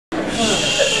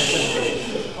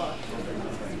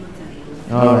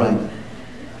All right.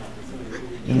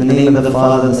 In the name of the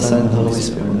Father, the Son, and the Holy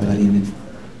Spirit. Amen.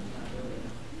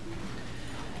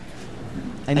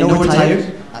 I know we're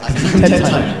tired. I'm dead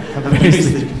tired. I'm very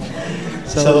sleepy.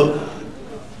 So,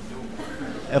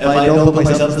 if I don't put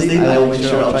myself to sleep, I will make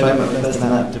sure I'll try my best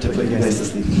not to put you guys to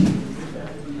sleep.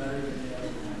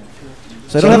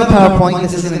 So I don't have a PowerPoint.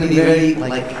 This is going to be very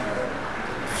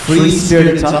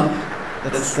free-spirited talk.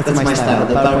 That's my style.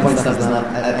 The PowerPoint stuff is not.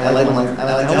 I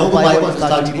like to hold Bibles to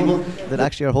talk to people that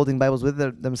actually are holding Bibles with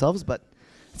themselves, but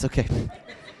it's okay.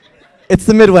 It's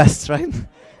the Midwest, right?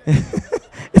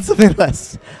 It's the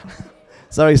Midwest.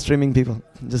 Sorry, streaming people.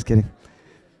 Just kidding.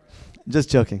 Just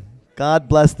joking. God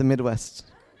bless the Midwest.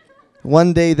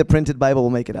 One day the printed Bible will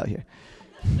make it out here.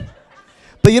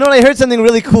 But you know what? I heard something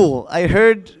really cool. I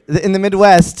heard that in the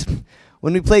Midwest,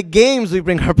 when we play games, we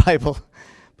bring our Bible.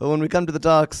 But when we come to the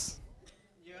talks,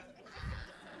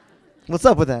 what's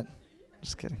up with that?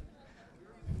 Just kidding.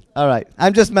 All right.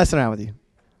 I'm just messing around with you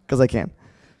because I can.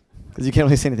 Because you can't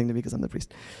really say anything to me because I'm the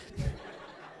priest.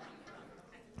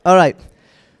 All right.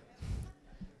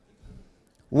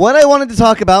 What I wanted to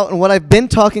talk about and what I've been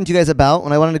talking to you guys about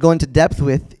and I wanted to go into depth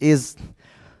with is,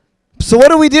 so what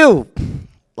do we do?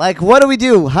 What do we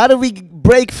do? How do we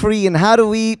break free and how do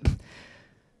we...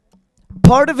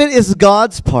 Part of it is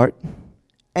God's part,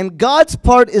 and God's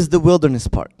part is the wilderness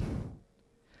part.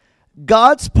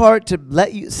 God's part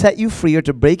to set you free or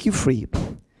to break you free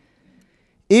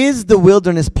is the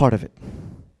wilderness part of it.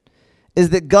 Is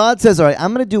that God says, all right,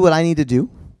 I'm going to do what I need to do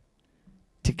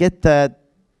to get that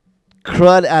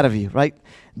crud out of you, right?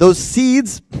 Those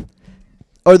seeds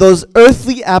or those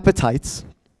earthly appetites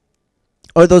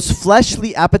or those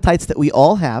fleshly appetites that we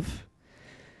all have,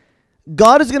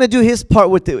 God is going to do his part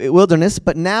with the wilderness,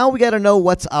 but now we got to know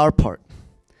what's our part.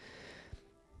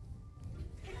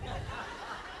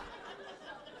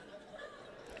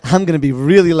 I'm going to be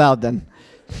really loud then.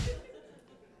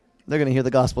 They're going to hear the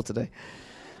gospel today.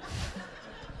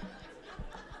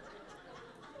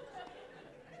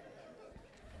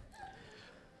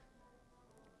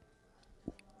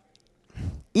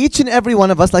 Each and every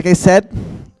one of us, like I said,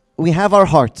 we have our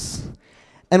hearts.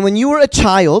 And when you were a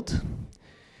child,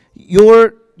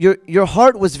 your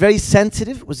heart was very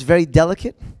sensitive, was very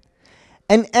delicate.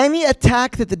 And any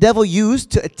attack that the devil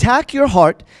used to attack your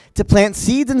heart, to plant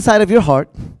seeds inside of your heart,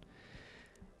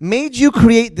 made you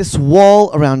create this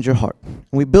wall around your heart. And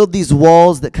we build these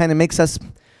walls that kind of makes us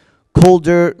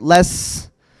colder, less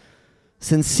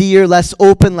sincere, less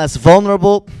open, less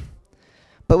vulnerable.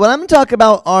 But what I'm talking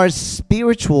about are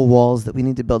spiritual walls that we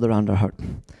need to build around our heart.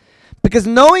 Because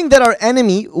knowing that our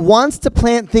enemy wants to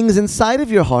plant things inside of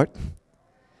your heart,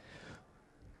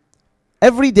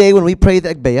 every day when we pray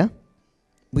the Agbeya,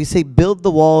 we say, build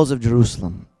the walls of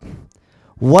Jerusalem.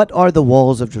 What are the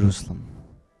walls of Jerusalem?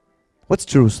 What's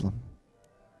Jerusalem?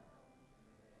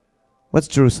 What's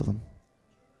Jerusalem?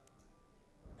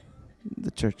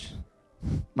 The church.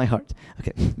 My heart.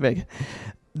 Okay, very good.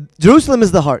 Jerusalem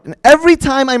is the heart. And every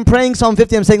time I'm praying Psalm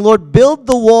 50, I'm saying, Lord, build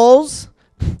the walls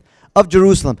of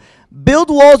Jerusalem. Build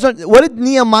walls. What did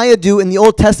Nehemiah do in the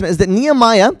Old Testament? Is that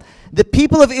Nehemiah, the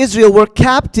people of Israel were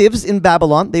captives in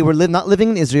Babylon. They were not living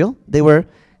in Israel. They were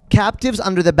captives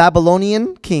under the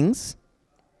Babylonian kings.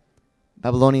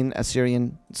 Babylonian,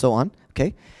 Assyrian, and so on.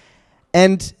 Okay.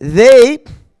 And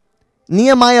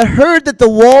Nehemiah heard that the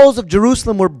walls of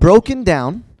Jerusalem were broken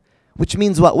down, which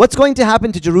means what? What's going to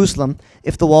happen to Jerusalem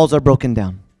if the walls are broken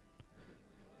down?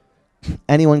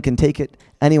 Anyone can take it.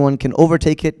 Anyone can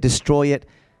overtake it, destroy it.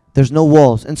 There's no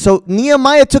walls. And so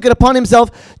Nehemiah took it upon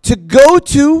himself to go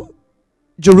to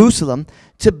Jerusalem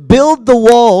to build the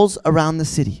walls around the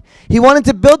city. He wanted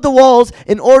to build the walls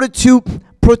in order to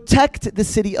protect the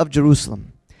city of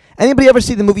Jerusalem. Anybody ever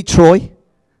see the movie Troy?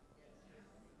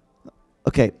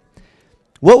 Okay.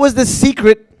 What was the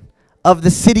secret of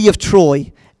the city of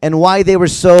Troy and why they were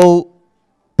so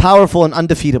powerful and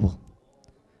undefeatable?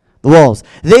 The walls.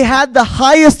 They had the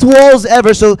highest walls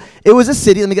ever. So it was a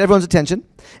city. Let me get everyone's attention.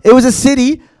 It was a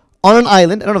city on an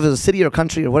island. I don't know if it was a city or a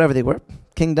country or whatever they were.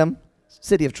 Kingdom.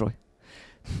 City of Troy.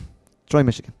 Troy,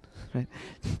 Michigan. Right?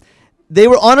 They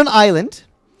were on an island.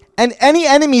 And any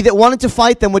enemy that wanted to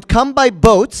fight them would come by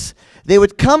boats. They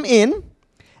would come in.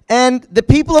 And the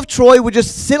people of Troy would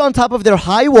just sit on top of their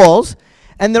high walls.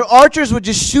 And their archers would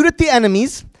just shoot at the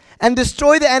enemies and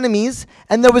destroy the enemies,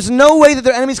 and there was no way that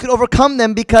their enemies could overcome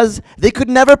them because they could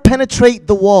never penetrate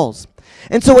the walls.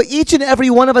 And so what each and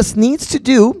every one of us needs to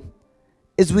do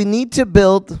is we need to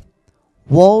build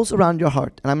walls around your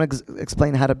heart. And I'm going to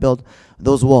explain how to build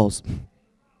those walls.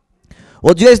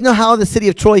 Well, do you guys know how the city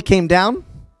of Troy came down?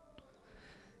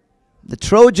 The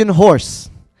Trojan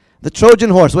horse. The Trojan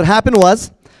horse. What happened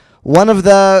was, one of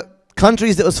the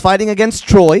countries that was fighting against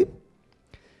Troy,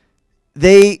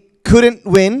 they couldn't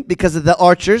win because of the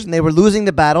archers, and they were losing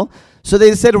the battle. So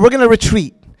they said, we're going to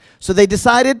retreat. So they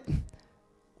decided,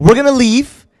 we're going to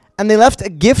leave, and they left a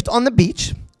gift on the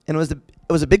beach, and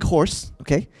it was a big horse,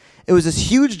 okay? It was this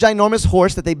huge, ginormous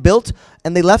horse that they built,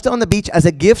 and they left it on the beach as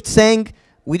a gift, saying,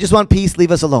 we just want peace,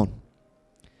 leave us alone.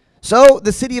 So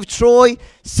the city of Troy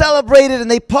celebrated, and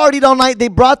they partied all night. They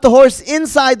brought the horse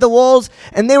inside the walls,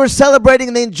 and they were celebrating,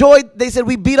 and they enjoyed. They said,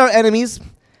 we beat our enemies.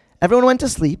 Everyone went to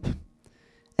sleep,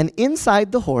 and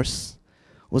inside the horse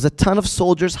was a ton of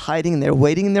soldiers hiding in there,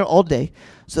 waiting in there all day,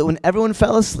 so that when everyone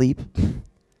fell asleep,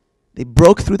 they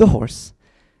broke through the horse.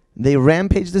 They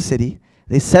rampaged the city.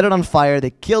 They set it on fire. They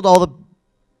killed all the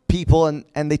people,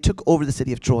 and they took over the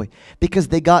city of Troy because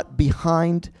they got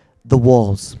behind the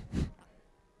walls.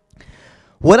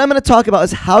 What I'm going to talk about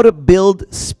is how to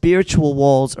build spiritual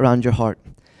walls around your heart.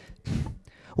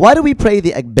 Why do we pray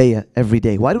the Agbeya every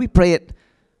day? Why do we pray it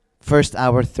first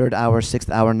hour, third hour,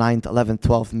 sixth hour, 9th, 11th,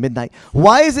 12th, midnight?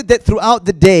 Why is it that throughout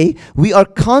the day we are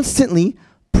constantly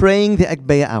praying the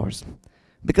Agbeya hours?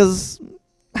 Because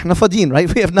Nafadeen,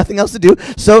 right? We have nothing else to do.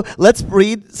 So let's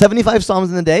read 75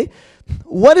 Psalms in a day.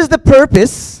 What is the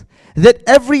purpose that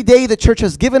every day the church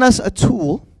has given us a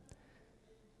tool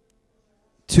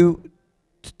to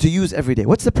use every day?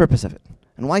 What's the purpose of it?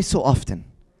 And why so often?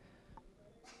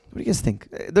 What do you guys think?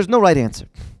 There's no right answer.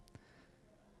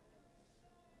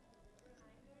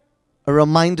 A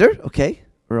reminder, okay?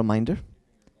 A reminder.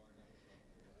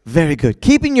 Very good.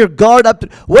 Keeping your guard up.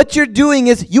 What you're doing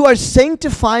is you are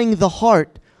sanctifying the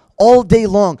heart all day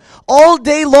long. All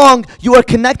day long, you are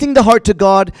connecting the heart to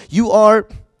God. You are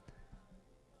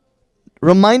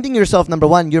reminding yourself, number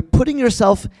one, you're putting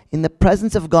yourself in the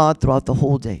presence of God throughout the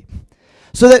whole day.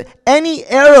 So that any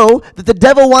arrow that the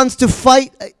devil wants to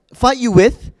fight you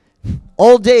with,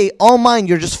 all day, all mind,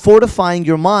 you're just fortifying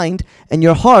your mind and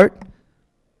your heart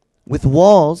with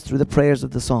walls through the prayers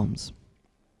of the Psalms.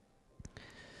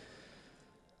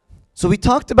 So we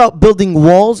talked about building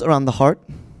walls around the heart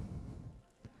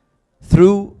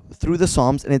through the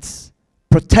Psalms, and it's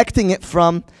protecting it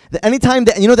from anytime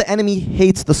that, the enemy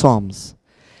hates the Psalms.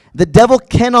 The devil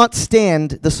cannot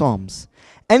stand the Psalms.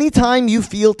 Anytime you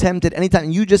feel tempted, anytime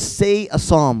you just say a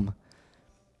psalm,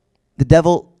 the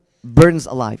devil burns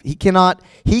alive. He cannot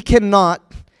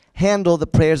handle the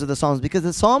prayers of the Psalms, because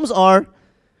the Psalms are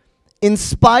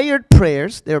inspired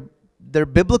prayers. They're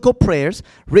biblical prayers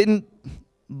written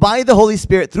by the Holy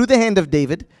Spirit through the hand of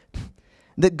David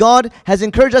that God has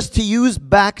encouraged us to use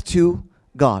back to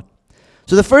God.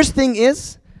 So the first thing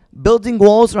is building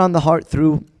walls around the heart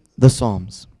through the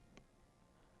Psalms.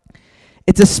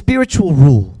 It's a spiritual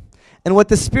rule. And what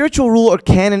the spiritual rule or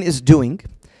canon is doing,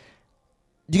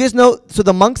 do you guys know, so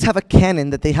the monks have a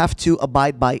canon that they have to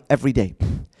abide by every day.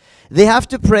 They have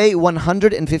to pray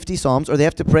 150 Psalms, or they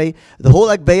have to pray the whole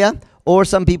Agbeya, or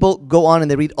some people go on and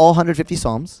they read all 150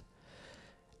 Psalms.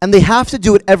 And they have to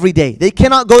do it every day. They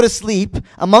cannot go to sleep.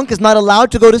 A monk is not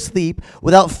allowed to go to sleep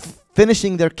without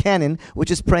finishing their canon,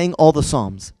 which is praying all the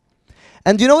Psalms.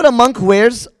 And do you know what a monk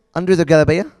wears under their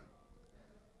Galabeya?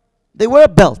 They wear a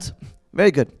belt. Very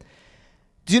good.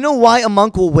 Do you know why a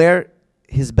monk will wear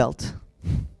his belt?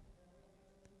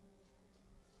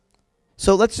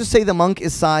 So let's just say the monk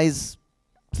is size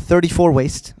 34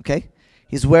 waist, okay?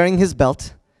 He's wearing his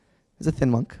belt. He's a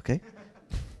thin monk, okay?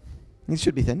 He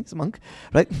should be thin. He's a monk,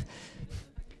 right?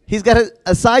 He's got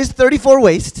a size 34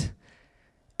 waist.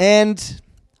 And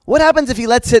what happens if he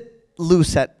lets it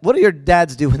loose what do your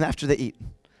dads do after they eat?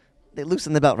 They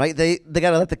loosen the belt, right? They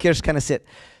got to let the kirsch kind of sit.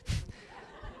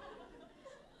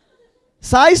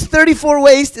 Size 34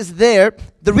 waist is there.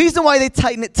 The reason why they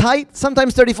tighten it tight,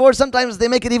 sometimes 34, sometimes they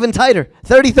make it even tighter,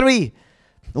 33.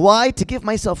 Why? To give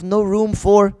myself no room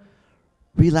for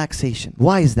relaxation.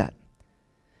 Why is that?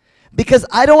 Because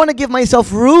I don't want to give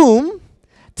myself room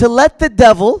to let the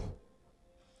devil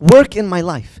work in my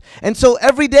life. And so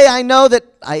every day I know that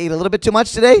I ate a little bit too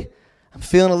much today. I'm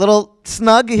feeling a little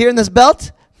snug here in this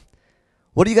belt.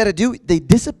 What do you got to do? They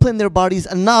discipline their bodies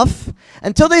enough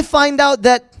until they find out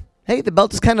that, hey, the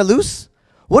belt is kind of loose.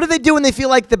 What do they do when they feel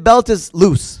like the belt is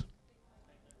loose?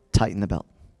 Tighten the belt.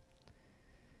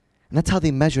 And that's how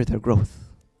they measure their growth.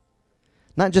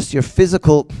 Not just your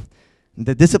physical,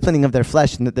 the disciplining of their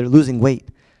flesh and that they're losing weight.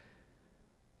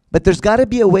 But there's got to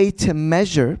be a way to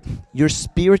measure your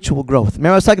spiritual growth.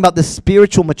 Remember I was talking about the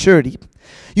spiritual maturity.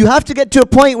 You have to get to a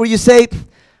point where you say,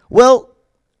 well,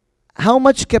 how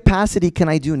much capacity can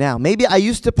I do now? Maybe I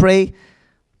used to pray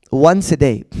once a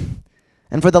day.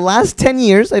 And for the last 10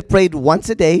 years, I've prayed once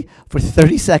a day for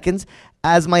 30 seconds.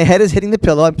 As my head is hitting the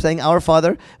pillow, I'm saying, Our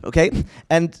Father, okay?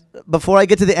 And before I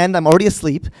get to the end, I'm already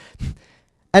asleep.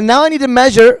 And now I need to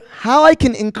measure how I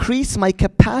can increase my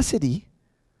capacity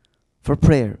for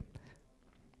prayer.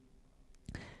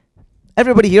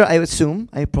 Everybody here, I assume,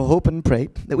 I hope and pray,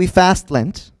 that we fast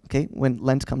Lent, okay, when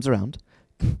Lent comes around.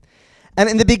 And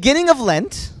in the beginning of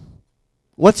Lent,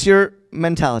 what's your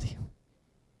mentality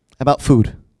about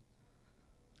food?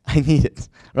 I need it,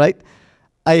 right?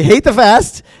 I hate the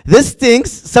fast. This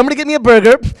stinks. Somebody get me a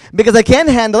burger because I can't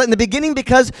handle it. In the beginning,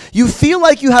 because you feel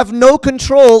like you have no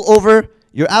control over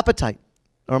your appetite.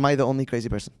 Or am I the only crazy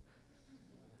person?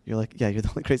 You're like, yeah, you're the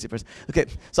only crazy person. Okay,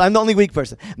 so I'm the only weak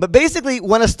person. But basically,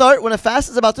 when a fast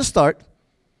is about to start,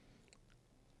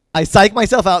 I psych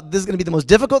myself out. This is going to be the most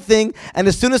difficult thing. And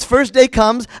as soon as first day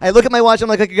comes, I look at my watch. I'm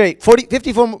like, okay, great.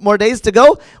 54 more days to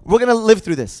go. We're going to live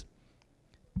through this.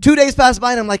 2 days pass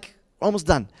by, and I'm like, almost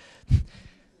done.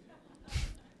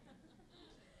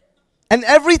 And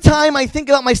every time I think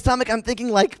about my stomach, I'm thinking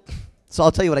like, so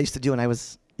I'll tell you what I used to do when I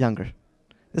was younger.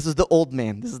 This is the old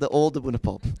man. This is the old Abuna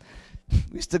Paul. I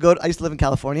used to live in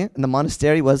California, and the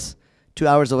monastery was 2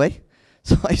 hours away.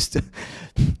 So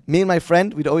me and my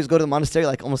friend, we'd always go to the monastery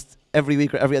like almost every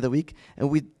week or every other week.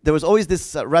 And there was always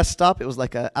this rest stop. It was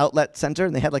like an outlet center,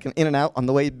 and they had like an in and out on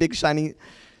the way, big, shiny. It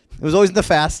was always in the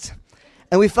fast.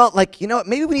 And we felt like, you know what,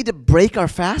 maybe we need to break our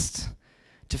fast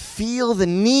to feel the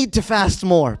need to fast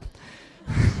more.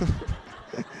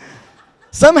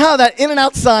 Somehow that in and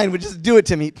out sign would just do it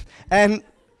to me. And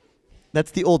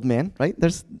that's the old man, right?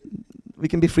 We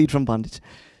can be freed from bondage.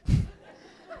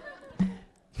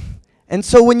 And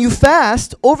so when you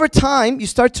fast, over time, you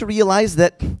start to realize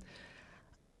that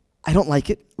I don't like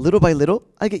it. Little by little,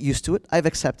 I get used to it. I've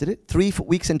accepted it. 3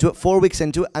 weeks into it, 4 weeks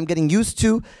into it, I'm getting used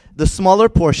to the smaller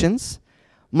portions.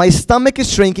 My stomach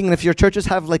is shrinking, and if your churches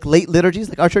have like late liturgies,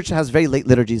 like our church has very late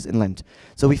liturgies in Lent.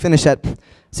 So we finish at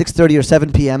 6:30 or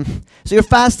 7 p.m. So you're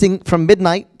fasting from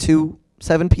midnight to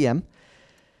 7 p.m.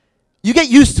 You get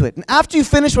used to it. And after you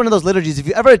finish one of those liturgies, if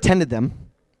you ever attended them,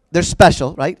 they're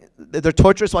special, right? They're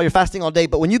torturous while you're fasting all day.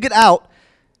 But when you get out,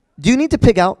 do you need to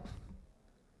pig out?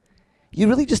 You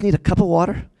really just need a cup of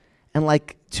water and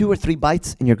like 2 or 3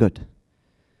 bites, and you're good.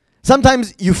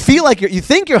 Sometimes you feel like you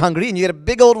think you're hungry, and you get a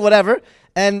big old whatever,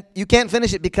 and you can't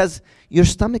finish it because your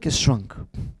stomach is shrunk.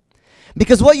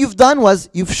 Because what you've done was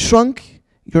you've shrunk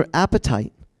your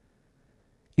appetite.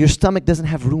 Your stomach doesn't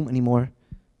have room anymore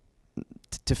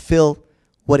to fill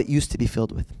what it used to be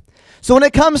filled with. So when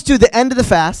it comes to the end of the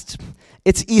fast,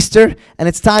 it's Easter, and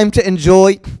it's time to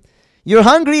enjoy. You're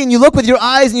hungry, and you look with your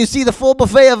eyes, and you see the full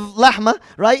buffet of lahma,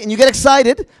 right? And you get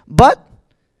excited, but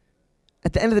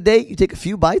at the end of the day, you take a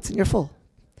few bites, and you're full.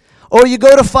 Or you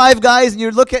go to Five Guys, and you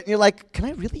look at, and you're like, can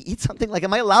I really eat something? Like,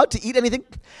 am I allowed to eat anything?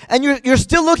 And you're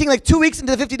still looking like 2 weeks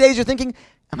into the 50 days, you're thinking,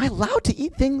 am I allowed to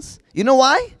eat things? You know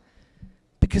why?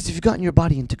 Because you've gotten your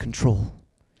body into control.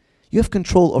 You have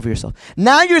control over yourself.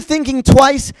 Now you're thinking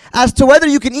twice as to whether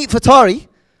you can eat fatari,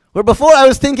 where before I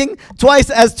was thinking twice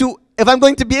as to if I'm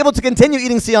going to be able to continue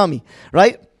eating siyami,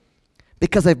 right?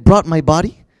 Because I've brought my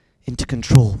body into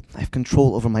control. I have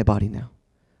control over my body now.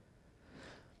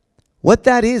 What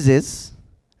that is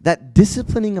that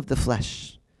disciplining of the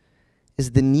flesh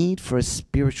is the need for a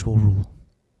spiritual rule.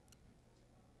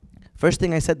 First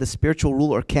thing I said, the spiritual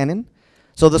rule or canon.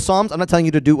 So the Psalms, I'm not telling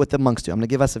you to do what the monks do. I'm going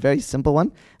to give us a very simple one.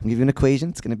 I'm going to give you an equation.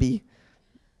 It's going to be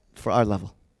for our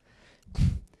level.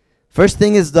 First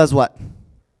thing is, does what?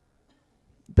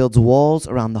 Builds walls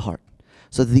around the heart,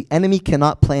 so that the enemy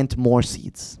cannot plant more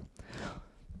seeds.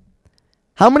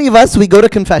 How many of us, we go to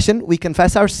confession, we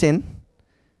confess our sin,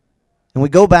 and we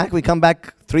go back, we come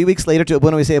back 3 weeks later to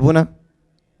Abuna, we say, Abuna,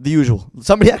 the usual.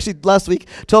 Somebody actually last week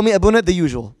told me, Abuna, the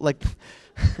usual. Like,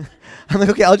 I'm like,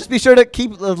 okay, I'll just be sure to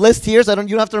keep the list here so you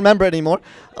don't have to remember it anymore.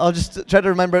 I'll just try to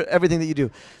remember everything that you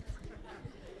do.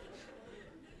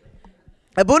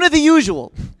 Abuna, the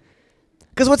usual.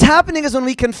 Because what's happening is when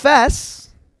we confess,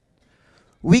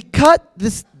 we cut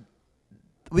the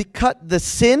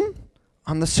sin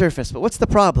on the surface. But what's the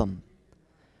problem?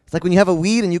 It's like when you have a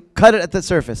weed and you cut it at the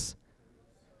surface.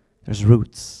 There's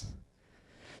roots.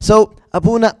 So,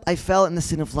 Abuna, I fell in the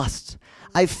sin of lust.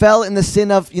 I fell in the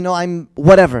sin of, I'm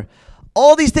whatever.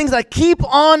 All these things that I keep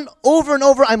on over and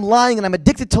over. I'm lying, and I'm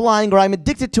addicted to lying, or I'm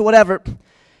addicted to whatever.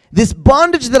 This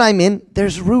bondage that I'm in,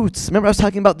 there's roots. Remember I was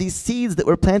talking about these seeds that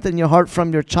were planted in your heart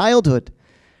from your childhood.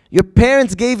 Your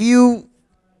parents gave you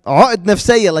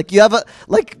like you have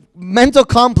mental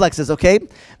complexes, okay?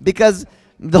 Because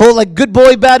the whole good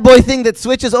boy, bad boy thing that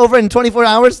switches over in 24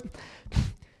 hours.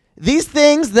 These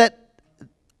things that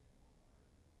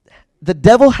the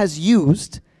devil has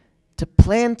used to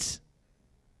plant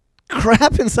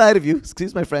crap inside of you,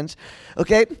 excuse my French,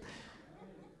 okay?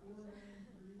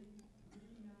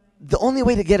 The only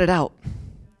way to get it out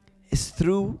is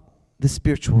through the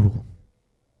spiritual rule.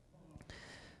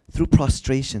 Through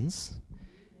prostrations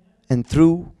and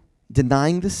through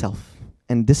denying the self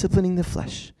and disciplining the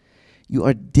flesh, you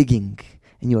are digging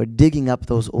up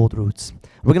those old roots.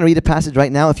 We're going to read a passage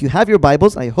right now. If you have your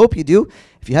Bibles, I hope you do.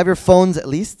 If you have your phones at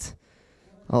least,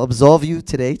 I'll absolve you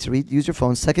today to use your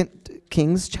phone. 2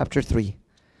 Kings chapter 3.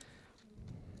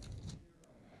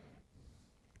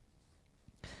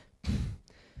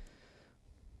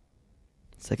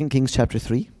 Second Kings chapter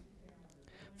 3.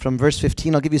 From verse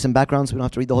 15, I'll give you some background so we don't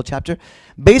have to read the whole chapter.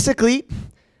 Basically,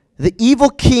 the evil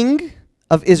king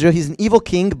of Israel, he's an evil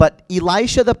king, but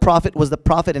Elisha the prophet was the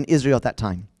prophet in Israel at that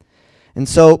time. And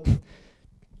so,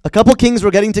 a couple kings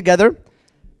were getting together,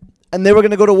 and they were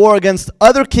going to go to war against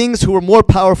other kings who were more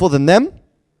powerful than them.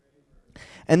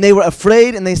 And they were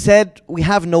afraid, and they said, we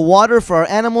have no water for our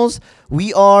animals.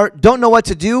 We don't know what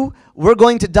to do. We're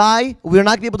going to die. We're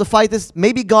not going to be able to fight this.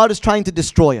 Maybe God is trying to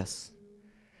destroy us.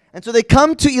 And so they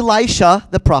come to Elisha,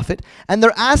 the prophet, and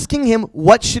they're asking him,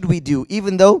 what should we do?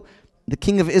 Even though the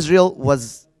king of Israel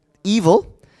was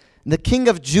evil, the king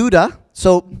of Judah,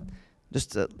 so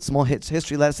just a small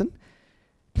history lesson.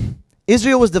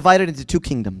 Israel was divided into two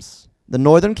kingdoms. The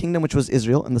northern kingdom, which was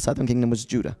Israel, and the southern kingdom was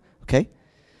Judah. Okay?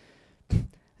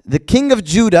 The king of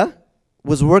Judah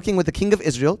was working with the king of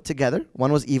Israel together.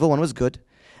 One was evil, one was good.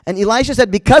 And Elisha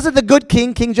said, because of the good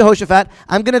king, King Jehoshaphat,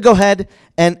 I'm going to go ahead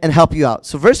and help you out.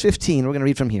 So verse 15, we're going to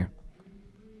read from here.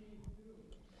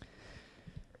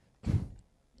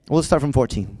 We'll start from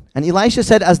 14. And Elisha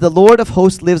said, as the Lord of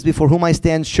hosts lives before whom I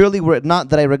stand, surely were it not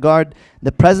that I regard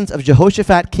the presence of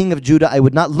Jehoshaphat, king of Judah, I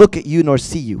would not look at you nor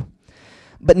see you.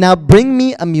 But now bring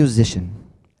me a musician.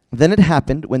 Then it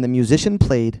happened, when the musician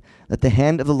played, that the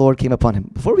hand of the Lord came upon him.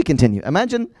 Before we continue,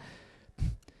 imagine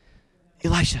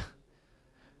Elisha.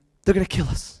 They're going to kill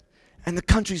us. And the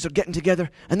countries are getting together,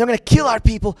 and they're going to kill our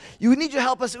people. You need you to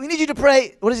help us. We need you to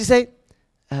pray. What does he say?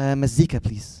 Mazika,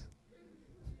 please.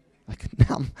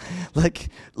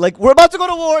 Like we're about to go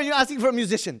to war, and you're asking for a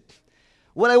musician.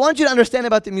 What I want you to understand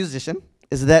about the musician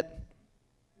is that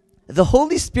the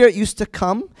Holy Spirit used to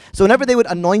come. So whenever they would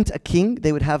anoint a king,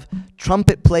 they would have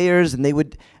trumpet players, and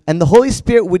the Holy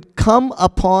Spirit would come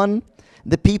upon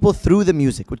the people through the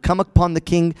music, would come upon the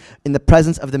king in the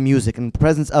presence of the music, in the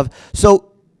presence of.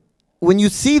 So when you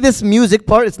see this music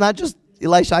part, it's not just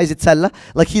Elisha Aizitzella,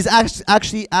 like he's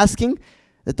actually asking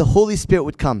that the Holy Spirit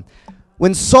would come.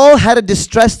 When Saul had a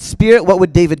distressed spirit, what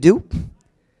would David do?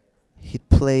 He'd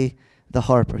play the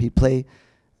harp, or he'd play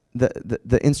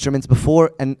the instruments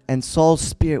before, and Saul's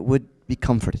spirit would be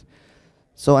comforted.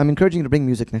 So I'm encouraging you to bring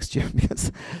music next year,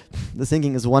 because the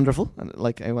singing is wonderful. And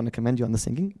I want to commend you on the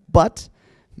singing, but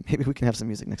maybe we can have some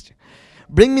music next year.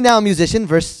 Bring me now a musician,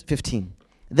 verse 15.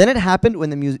 Then it happened when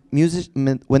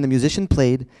the musician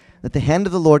played, that the hand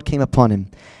of the Lord came upon him.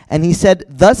 And he said,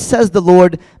 thus says the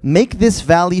Lord, make this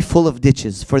valley full of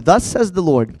ditches. For thus says the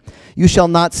Lord, you shall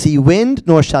not see wind,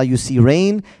 nor shall you see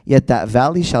rain, yet that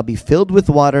valley shall be filled with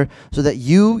water, so that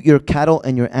you, your cattle,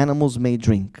 and your animals may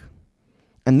drink.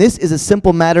 And this is a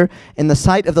simple matter in the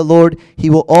sight of the Lord. He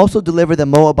will also deliver the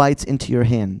Moabites into your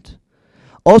hand.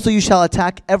 Also you shall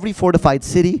attack every fortified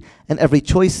city, and every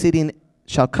choice city, and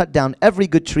shall cut down every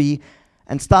good tree,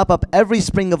 and stop up every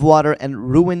spring of water,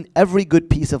 and ruin every good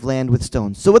piece of land with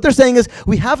stones. So what they're saying is,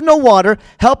 we have no water,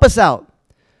 help us out.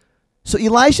 So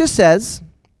Elisha says,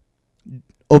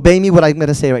 obey me what I'm going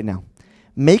to say right now.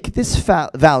 Make this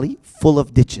valley full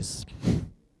of ditches.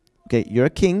 Okay, you're a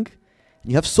king,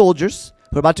 you have soldiers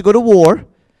who are about to go to war,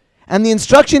 and the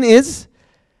instruction is,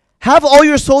 have all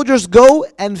your soldiers go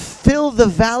and fill the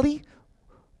valley,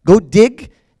 go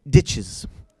dig ditches.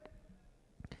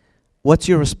 What's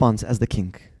your response as the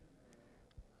king?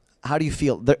 How do you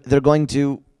feel? They're going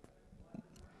to,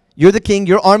 you're the king,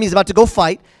 your army is about to go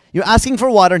fight, you're asking for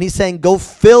water, and he's saying, go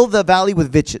fill the valley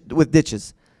with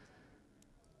ditches.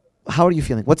 How are you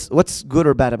feeling? What's good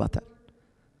or bad about that?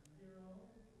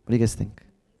 What do you guys think?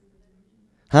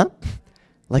 Huh?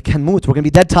 Like Hanmut, we're going to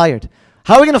be dead tired.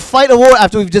 How are we going to fight a war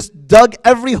after we've just dug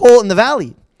every hole in the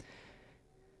valley?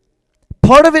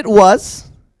 Part of it was,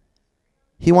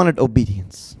 he wanted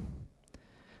obedience.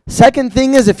 Second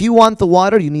thing is, if you want the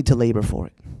water, you need to labor for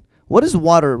it. What does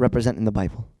water represent in the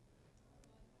Bible?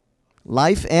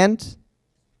 Life and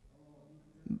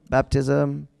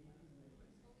baptism.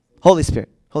 Holy Spirit.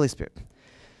 Holy Spirit.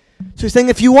 So he's saying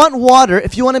if you want water,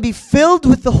 if you want to be filled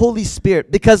with the Holy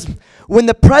Spirit, because when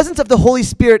the presence of the Holy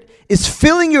Spirit is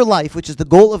filling your life, which is the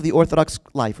goal of the Orthodox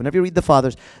life, whenever you read the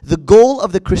Fathers, the goal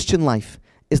of the Christian life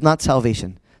is not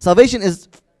salvation. Salvation is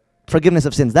forgiveness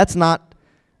of sins. That's not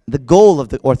the goal of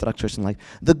the Orthodox Christian life.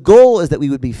 The goal is that we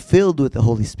would be filled with the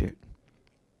Holy Spirit.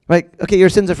 Right? Okay, your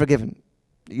sins are forgiven.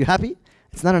 You happy?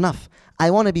 It's not enough.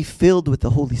 I want to be filled with the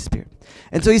Holy Spirit.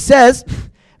 And so he says,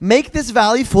 make this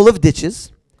valley full of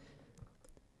ditches.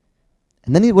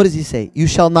 And then what does he say? You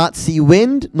shall not see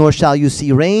wind, nor shall you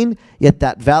see rain, yet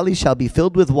that valley shall be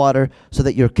filled with water, so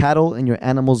that your cattle and your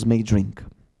animals may drink.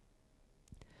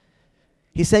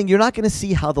 He's saying you're not going to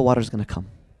see how the water is going to come.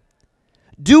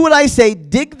 Do what I say,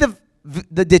 dig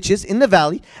the ditches in the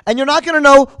valley, and you're not going to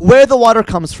know where the water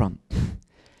comes from.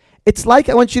 It's like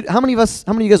I want you, how many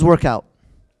of you guys work out?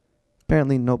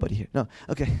 Apparently nobody here. No,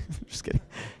 okay, just kidding.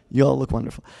 You all look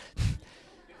wonderful.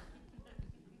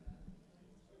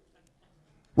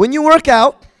 When you work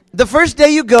out, the first day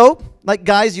you go, like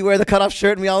guys, you wear the cutoff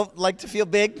shirt and we all like to feel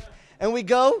big. And we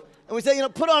go and we say,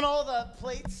 put on all the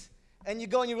plates. And you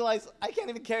go and you realize, I can't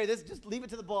even carry this. Just leave it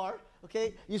to the bar,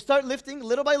 okay? You start lifting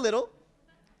little by little.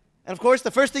 And of course,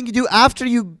 the first thing you do after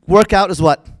you work out is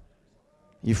what?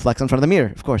 You flex in front of the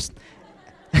mirror, of course.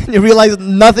 And you realize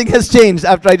nothing has changed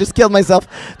after I just killed myself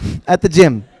at the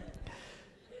gym.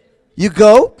 You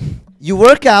go, you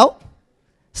work out.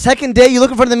 Second day, you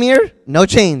look in front of the mirror, no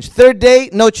change. Third day,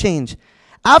 no change.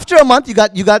 After a month, you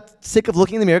got sick of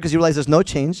looking in the mirror because you realize there's no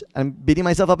change. I'm beating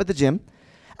myself up at the gym.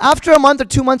 After a month or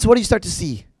 2 months, what do you start to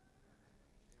see?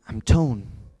 I'm toned.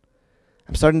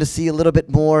 I'm starting to see a little bit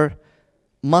more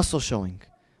muscle showing,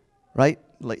 right?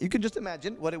 Like you can just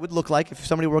imagine what it would look like if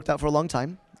somebody worked out for a long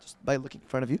time, just by looking in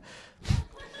front of you.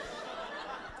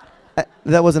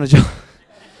 That wasn't a joke.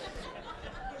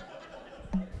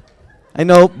 I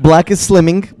know black is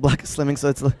slimming, so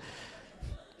it's.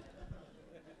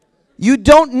 You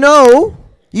don't know,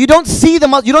 you don't see the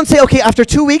muscle, you don't say, okay, after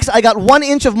 2 weeks, I got 1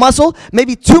 inch of muscle,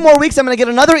 maybe 2 more weeks, I'm going to get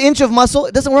another inch of muscle.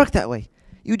 It doesn't work that way.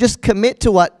 You just commit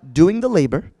to what? Doing the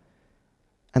labor,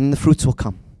 and the fruits will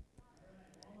come.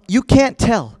 You can't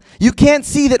tell. You can't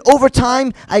see that over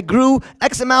time, I grew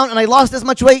X amount and I lost this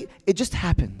much weight. It just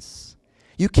happens.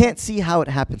 You can't see how it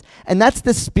happens. And that's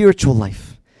the spiritual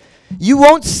life. You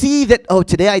won't see that, oh,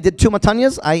 today I did 2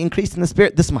 matanyas, I increased in the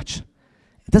spirit this much.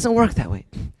 It doesn't work that way.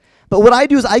 But what I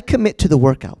do is I commit to the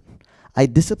workout. I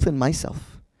discipline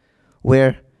myself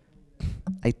where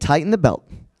I tighten the belt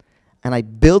and I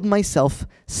build myself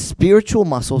spiritual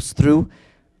muscles through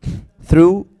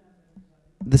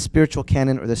the spiritual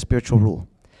canon or the spiritual rule.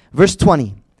 Verse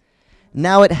 20.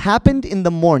 Now it happened in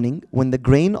the morning when the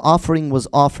grain offering was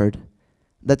offered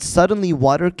that suddenly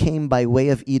water came by way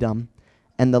of Edom,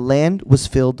 and the land was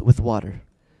filled with water.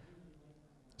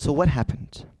 So what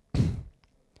happened?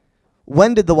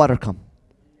 When did the water come?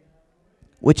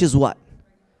 Which is what?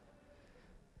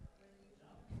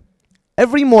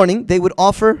 Every morning they would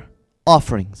offer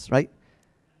offerings, right?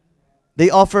 They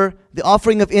offer the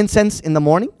offering of incense in the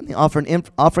morning, and they offer an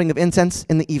offering of incense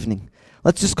in the evening.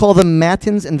 Let's just call them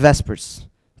matins and vespers.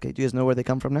 Okay, do you guys know where they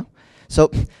come from now? So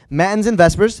matins and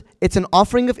vespers, it's an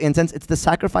offering of incense. It's the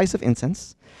sacrifice of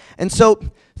incense. And so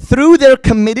through their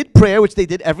committed prayer, which they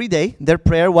did every day, their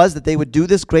prayer was that they would do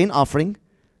this grain offering.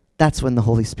 That's when the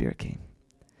Holy Spirit came.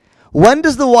 When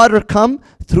does the water come?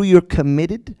 Through your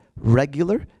committed,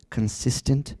 regular,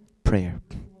 consistent prayer.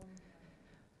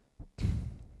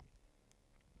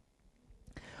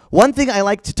 One thing I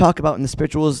like to talk about in the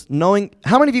spiritual is knowing,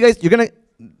 how many of you guys,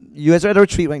 you guys are at a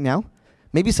retreat right now.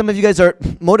 Maybe some of you guys are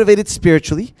motivated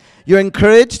spiritually. You're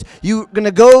encouraged. You're going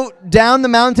to go down the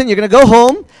mountain. You're going to go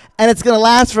home. And it's going to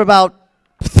last for about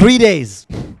 3 days.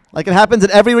 Like it happens at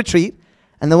every retreat.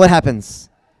 And then what happens?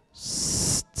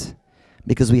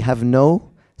 Because we have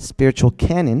no spiritual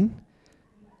canon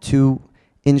to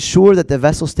ensure that the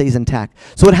vessel stays intact.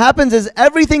 So what happens is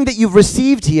everything that you've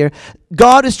received here,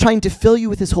 God is trying to fill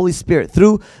you with His Holy Spirit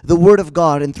through the Word of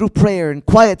God and through prayer and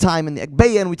quiet time and the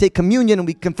Ekbeya, and we take communion and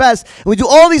we confess and we do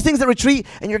all these things at retreat,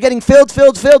 and you're getting filled.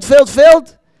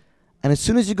 And as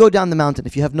soon as you go down the mountain,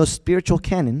 if you have no spiritual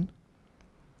canon,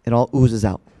 it all oozes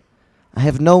out. I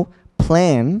have no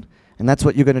plan, and that's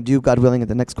what you're going to do, God willing, at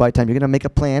the next quiet time. You're going to make a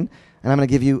plan, and I'm going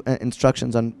to give you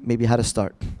instructions on maybe how to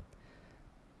start.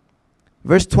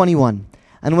 Verse 21,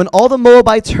 and when all the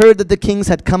Moabites heard that the kings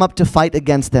had come up to fight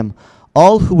against them,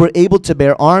 all who were able to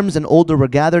bear arms and older were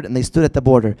gathered, and they stood at the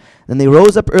border. Then they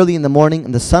rose up early in the morning,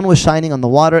 and the sun was shining on the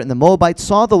water, and the Moabites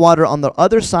saw the water on the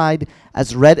other side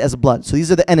as red as blood. So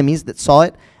these are the enemies that saw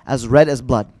it as red as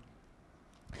blood.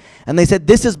 And they said,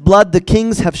 "This is blood. The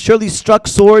kings have surely struck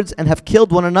swords and have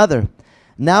killed one another.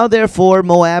 Now therefore,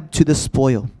 Moab to the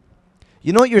spoil."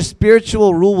 You know what your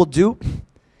spiritual rule will do?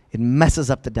 It messes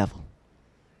up the devil.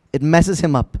 It messes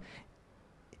him up.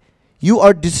 You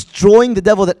are destroying the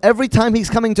devil, that every time he's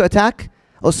coming to attack,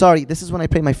 oh, sorry, this is when I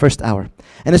pray my first hour.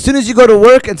 And as soon as you go to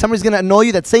work and somebody's going to annoy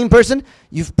you, that same person,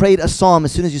 you've prayed a psalm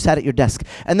as soon as you sat at your desk.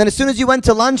 And then as soon as you went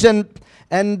to lunch and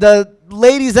the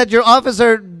ladies at your office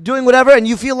are doing whatever and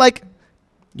you feel like,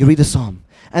 you read a psalm.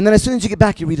 And then as soon as you get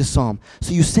back, you read a psalm.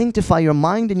 So you sanctify your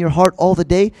mind and your heart all the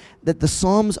day, that the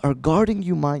psalms are guarding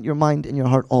your mind and your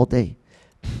heart all day.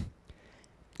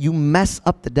 You mess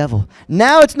up the devil.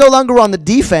 Now it's no longer on the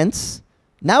defense.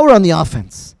 Now we're on the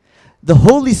offense. The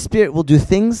Holy Spirit will do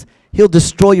things. He'll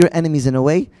destroy your enemies in a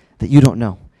way that you don't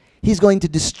know. He's going to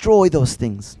destroy those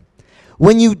things.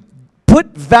 When you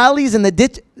put valleys in the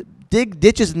dig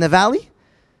ditches in the valley,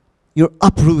 you're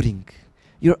uprooting.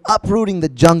 You're uprooting the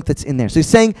junk that's in there. So he's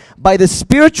saying, by the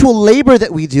spiritual labor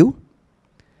that we do,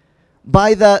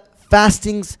 by the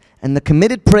fastings and the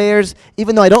committed prayers,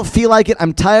 even though I don't feel like it,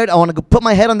 I'm tired, I want to go put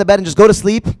my head on the bed and just go to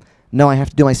sleep. No, I have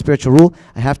to do my spiritual rule.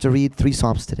 I have to read 3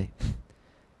 Psalms today.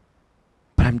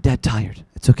 But I'm dead tired.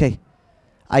 It's okay.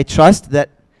 I trust that.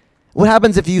 What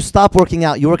happens if you stop working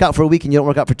out? You work out for a week and you don't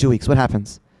work out for 2 weeks. What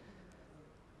happens?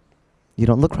 You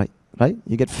don't look right, right?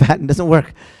 You get fat and it doesn't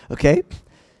work, okay?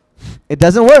 It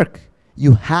doesn't work.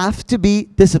 You have to be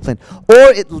disciplined,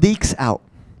 or it leaks out.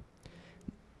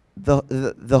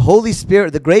 The Holy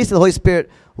Spirit, the grace of the Holy Spirit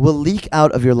will leak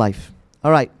out of your life. All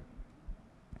right.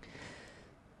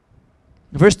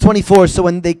 Verse 24, so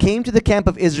when they came to the camp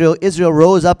of Israel, Israel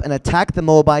rose up and attacked the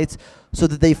Moabites, so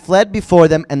that they fled before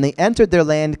them, and they entered their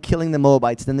land, killing the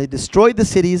Moabites. Then they destroyed the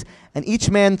cities, and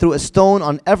each man threw a stone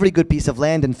on every good piece of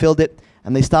land and filled it,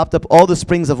 and they stopped up all the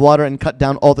springs of water and cut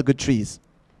down all the good trees.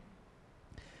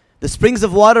 The springs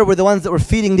of water were the ones that were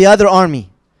feeding the other army.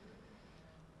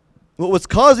 What was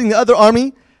causing the other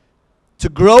army to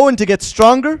grow and to get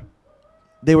stronger,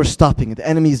 they were stopping it. The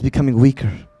enemy is becoming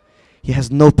weaker. He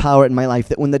has no power in my life.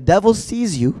 That when the devil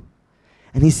sees you,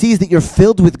 and he sees that you're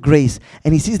filled with grace,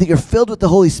 and he sees that you're filled with the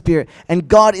Holy Spirit, and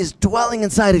God is dwelling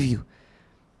inside of you,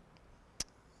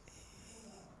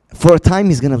 for a time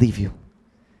he's going to leave you.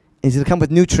 He's going to come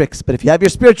with new tricks. But if you have your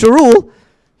spiritual rule,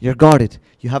 you're guarded.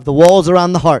 You have the walls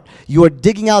around the heart. You are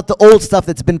digging out the old stuff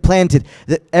that's been planted.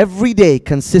 That every day,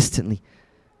 consistently,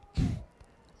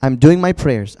 I'm doing my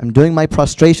prayers. I'm doing my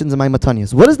prostrations and my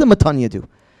matanyas. What does the matanya do?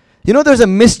 You know, there's a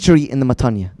mystery in the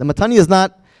matanya. The matanya is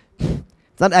not,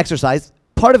 it's not exercise.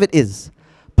 Part of it is.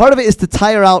 Part of it is to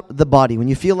tire out the body. When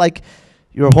you feel like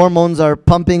your hormones are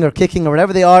pumping or kicking or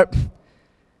whatever they are,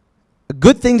 a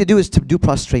good thing to do is to do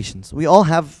prostrations. We all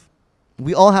have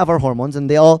our hormones, and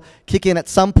they all kick in at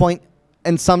some point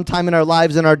and some time in our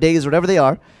lives, in our days, whatever they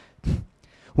are.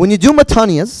 When you do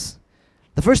matanyas,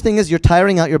 the first thing is you're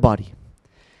tiring out your body.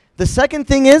 The second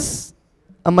thing is,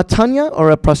 a matanya or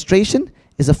a prostration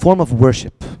is a form of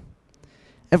worship.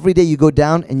 Every day you go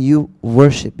down and you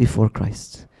worship before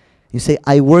Christ. You say,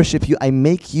 I worship you, I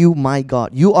make you my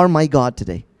God. You are my God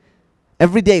today.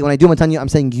 Every day when I do matanya, I'm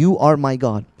saying, you are my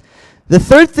God. The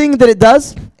third thing that it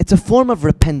does, it's a form of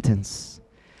repentance.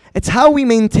 It's how we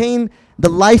maintain the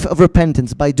life of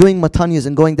repentance, by doing matanyas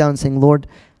and going down and saying, Lord,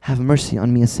 have mercy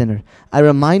on me, a sinner. I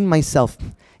remind myself,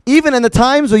 even in the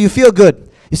times where you feel good.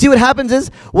 You see what happens is,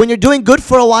 when you're doing good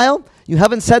for a while, you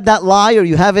haven't said that lie, or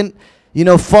you haven't,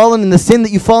 fallen in the sin that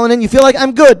you've fallen in, you feel like,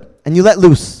 I'm good, and you let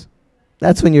loose.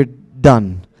 That's when you're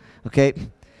done, okay?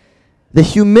 The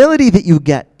humility that you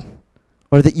get,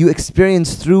 or that you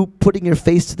experience through putting your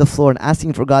face to the floor and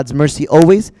asking for God's mercy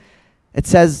always, it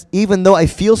says, even though I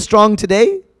feel strong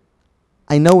today,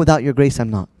 I know without your grace I'm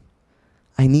not.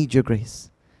 I need your grace.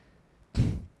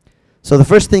 So the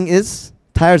first thing is,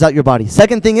 tires out your body.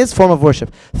 Second thing is, form of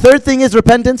worship. Third thing is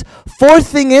repentance. Fourth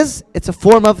thing is, it's a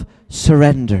form of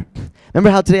surrender. Remember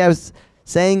how today I was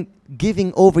saying,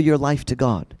 giving over your life to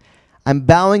God. I'm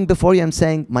bowing before you, I'm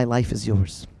saying, my life is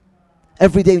yours.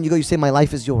 Every day when you go, you say, my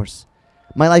life is yours.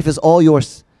 My life is all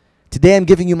yours. Today I'm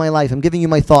giving you my life. I'm giving you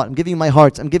my thought. I'm giving you my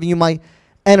heart. I'm giving you my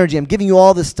energy. I'm giving you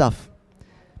all this stuff.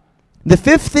 The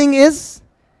fifth thing is,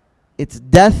 it's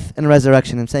death and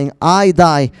resurrection. I'm saying, I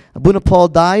die. Abuna Paul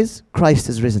dies. Christ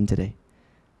is risen today.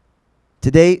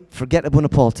 Today, forget Abuna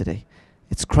Paul today.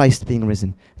 It's Christ being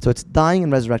risen. So it's dying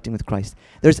and resurrecting with Christ.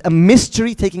 There's a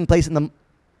mystery taking place in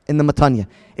the matanya.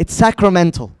 It's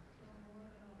sacramental.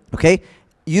 Okay?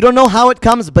 You don't know how it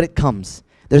comes, but it comes.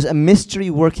 There's a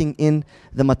mystery working in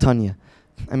the matanya.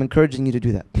 I'm encouraging you to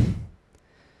do that.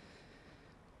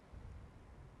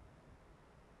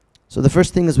 So the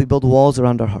first thing is we build walls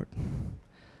around our heart.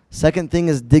 Second thing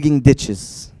is digging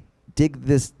ditches.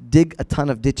 Dig a ton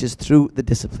of ditches through the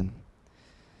discipline.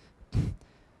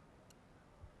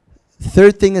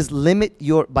 Third thing is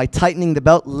by tightening the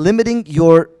belt, limiting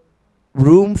your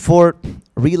room for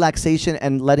relaxation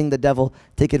and letting the devil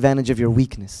take advantage of your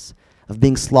weakness, of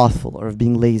being slothful or of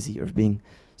being lazy or of being,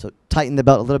 so tighten the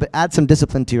belt a little bit, add some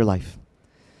discipline to your life.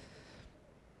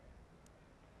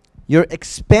 You're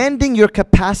expanding your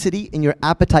capacity and your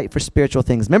appetite for spiritual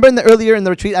things. Remember earlier in the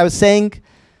retreat I was saying,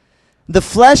 the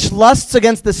flesh lusts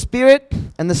against the spirit,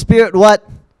 and the spirit what?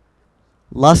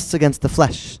 Lusts against the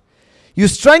flesh. You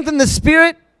strengthen the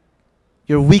spirit,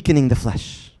 you're weakening the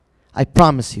flesh. I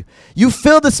promise you. You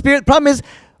fill the spirit. Problem is,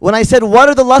 when I said, what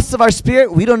are the lusts of our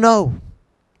spirit? We don't know.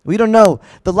 We don't know.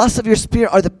 The lusts of your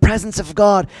spirit are the presence of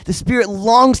God. The spirit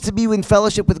longs to be in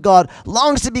fellowship with God,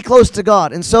 longs to be close to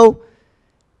God. And so,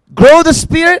 grow the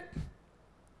spirit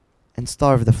and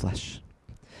starve the flesh.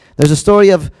 There's a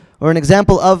story or an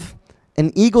example of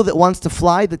an eagle that wants to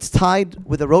fly that's tied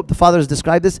with a rope. The Father has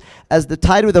described this as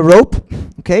tied with a rope,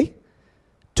 okay,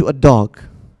 to a dog.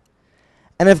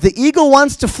 And if the eagle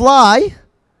wants to fly,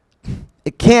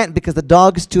 it can't because the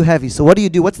dog is too heavy. So what do you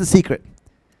do? What's the secret?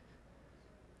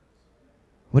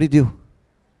 What do?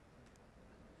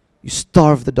 You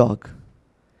starve the dog.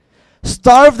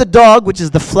 Starve the dog, which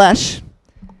is the flesh,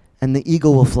 and the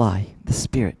eagle will fly, the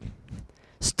spirit.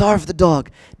 Starve the dog.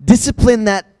 Discipline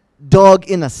that dog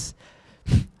in us.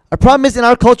 Our problem is in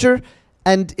our culture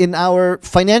and in our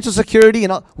financial security,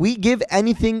 we give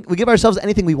ourselves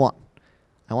anything we want.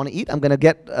 I want to eat, I'm going to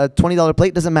get a $20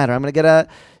 plate, doesn't matter. I'm going to get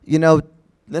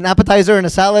an appetizer and a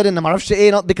salad and a maraf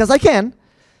she'eh, because I can.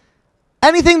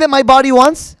 Anything that my body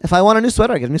wants, if I want a new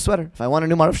sweater, I get a new sweater. If I want a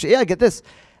new maraf she'eh, I get this.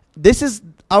 This is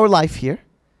our life here.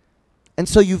 And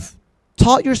so you've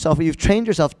taught yourself, or you've trained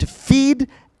yourself to feed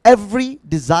every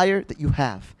desire that you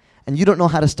have. And you don't know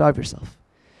how to starve yourself.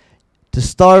 To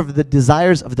starve the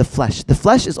desires of the flesh. The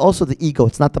flesh is also the ego.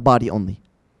 It's not the body only.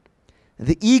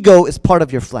 The ego is part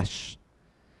of your flesh.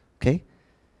 Okay?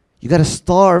 You got to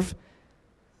starve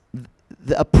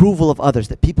the approval of others,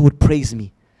 that people would praise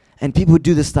me and people would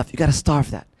do this stuff. You got to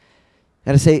starve that. You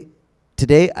got to say,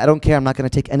 today, I don't care. I'm not going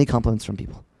to take any compliments from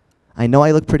people. I know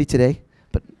I look pretty today,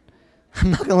 but I'm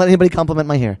not going to let anybody compliment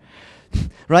my hair.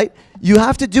 Right? You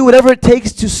have to do whatever it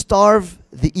takes to starve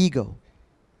the ego.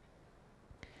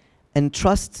 And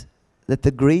trust that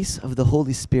the grace of the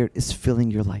Holy Spirit is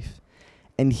filling your life.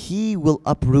 And He will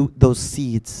uproot those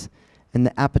seeds and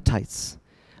the appetites.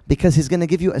 Because He's going to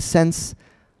give you a sense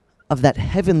of that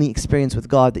heavenly experience with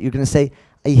God that you're going to say,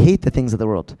 I hate the things of the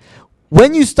world.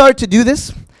 When you start to do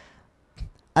this,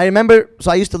 I remember,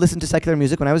 so I used to listen to secular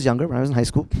music when I was younger, when I was in high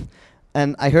school.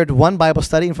 And I heard one Bible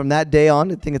study, and from that day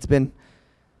on, I think it's been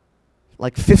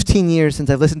like 15 years since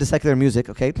I've listened to secular music,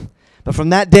 okay? But from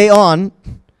that day on,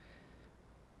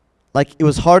 like, it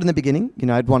was hard in the beginning.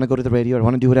 I'd want to go to the radio. I'd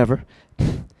want to do whatever.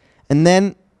 And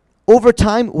then, over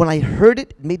time, when I heard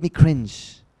it, it made me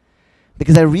cringe.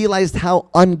 Because I realized how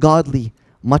ungodly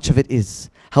much of it is.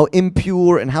 How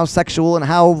impure and how sexual and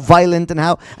how violent and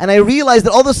I realized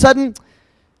that all of a sudden,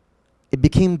 it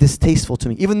became distasteful to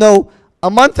me. Even though a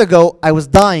month ago, I was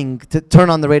dying to turn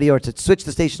on the radio or to switch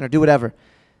the station or do whatever.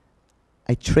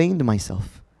 I trained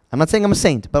myself. I'm not saying I'm a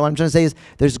saint, but what I'm trying to say is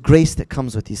there's grace that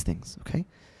comes with these things, okay?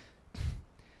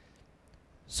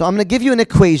 So I'm going to give you an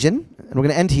equation, and we're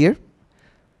going to end here,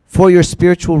 for your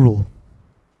spiritual rule.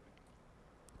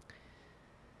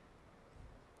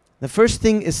 The first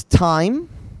thing is time,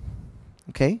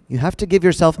 okay? You have to give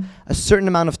yourself a certain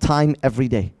amount of time every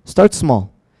day. Start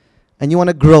small, and you want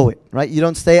to grow it, right? You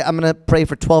don't say, I'm going to pray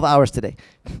for 12 hours today.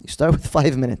 You start with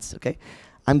 5 minutes, okay?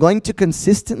 I'm going to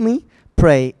consistently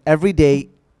pray every day,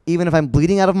 even if I'm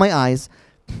bleeding out of my eyes,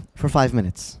 for 5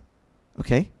 minutes,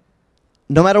 okay?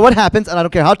 No matter what happens, and I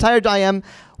don't care how tired I am,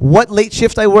 what late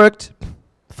shift I worked,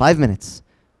 5 minutes.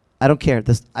 I don't care.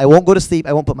 I won't go to sleep.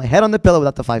 I won't put my head on the pillow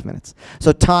without the 5 minutes.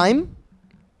 So time,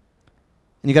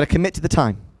 and you got to commit to the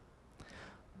time.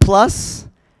 Plus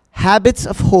habits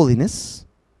of holiness,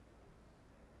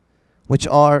 which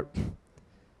are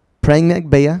praying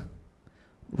Megbaya,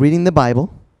 reading the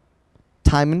Bible,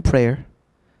 time in prayer,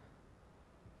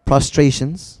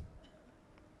 prostrations,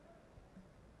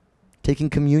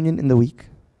 taking communion in the week,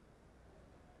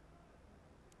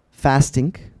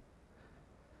 fasting.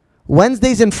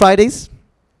 Wednesdays and Fridays,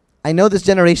 I know this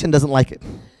generation doesn't like it.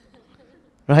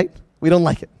 Right? We don't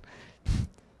like it.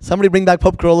 Somebody bring back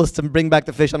Pope Carolus to bring back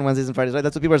the fish on Wednesdays and Fridays, right?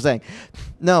 That's what people are saying.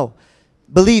 No.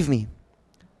 Believe me.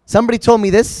 Somebody told me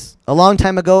this a long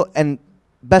time ago, and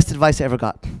best advice I ever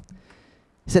got.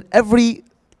 He said, every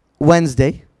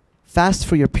Wednesday, fast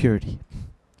for your purity.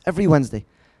 Every Wednesday.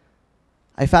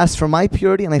 I fast for my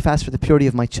purity and I fast for the purity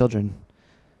of my children.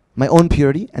 My own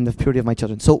purity and the purity of my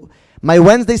children. So my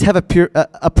Wednesdays have a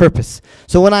purpose.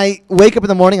 So when I wake up in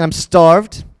the morning, I'm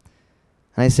starved,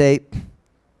 and I say,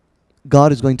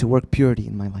 God is going to work purity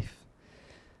in my life.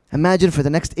 Imagine for the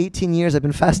next 18 years, I've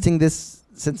been fasting this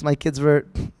since my kids were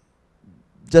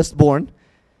just born.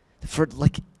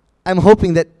 I'm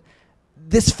hoping that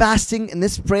this fasting and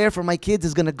this prayer for my kids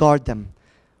is going to guard them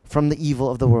from the evil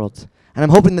of the world. And I'm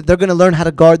hoping that they're going to learn how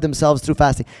to guard themselves through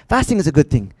fasting. Fasting is a good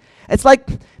thing. It's like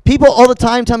people all the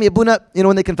time tell me, Abuna,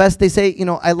 when they confess, they say,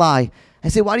 I lie. I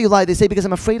say, why do you lie? They say, because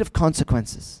I'm afraid of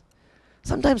consequences.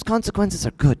 Sometimes consequences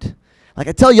are good. Like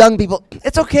I tell young people,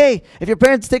 it's okay. If your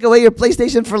parents take away your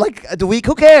PlayStation for like a week,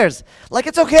 who cares? Like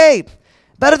it's okay.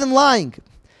 Better than lying.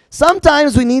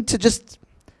 Sometimes we need to just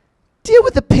deal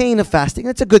with the pain of fasting.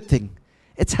 It's a good thing.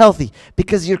 It's healthy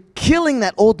because you're killing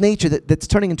that old nature that's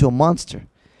turning into a monster.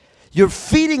 You're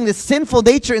feeding this sinful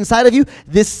nature inside of you,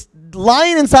 this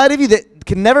lion inside of you that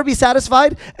can never be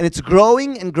satisfied, and it's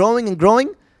growing and growing and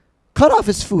growing. Cut off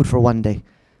his food for one day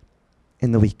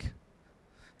in the week.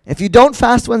 If you don't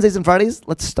fast Wednesdays and Fridays,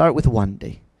 let's start with one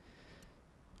day.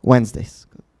 Wednesdays.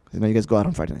 You guys go out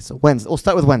on Friday nights. So we'll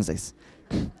start with Wednesdays.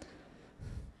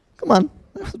 Come on.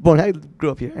 I was born. I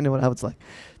grew up here. I know how it's like.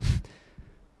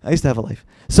 I used to have a life.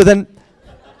 So then,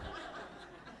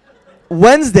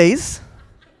 Wednesdays,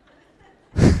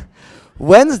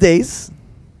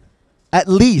 at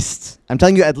least, I'm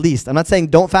telling you at least. I'm not saying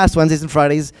don't fast Wednesdays and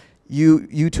Fridays, you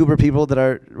YouTuber people that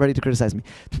are ready to criticize me.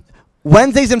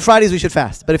 Wednesdays and Fridays we should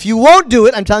fast. But if you won't do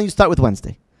it, I'm telling you start with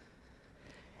Wednesday.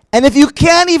 And if you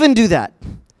can't even do that,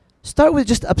 start with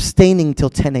just abstaining till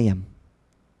 10 a.m.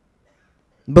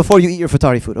 before you eat your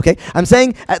futari food, okay? I'm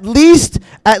saying at least,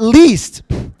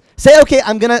 say, okay,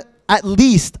 I'm going to at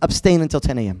least abstain until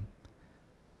 10 a.m.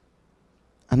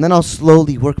 And then I'll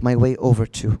slowly work my way over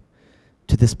to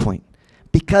this point.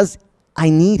 Because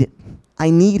I need it. I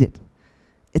need it.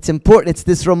 It's important. It's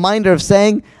this reminder of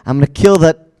saying, I'm going to kill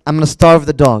that, I'm going to starve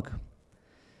the dog.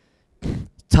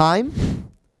 Time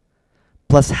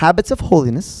plus habits of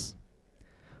holiness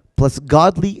plus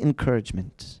godly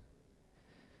encouragement.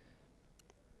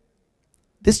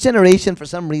 This generation, for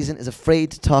some reason, is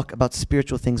afraid to talk about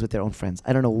spiritual things with their own friends.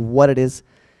 I don't know what it is.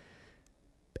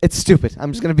 It's stupid.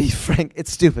 I'm just going to be frank.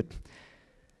 It's stupid.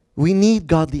 We need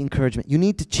godly encouragement. You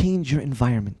need to change your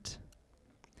environment.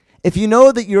 If you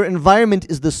know that your environment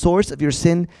is the source of your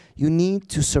sin, you need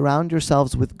to surround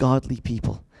yourselves with godly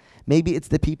people. Maybe it's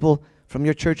the people from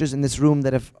your churches in this room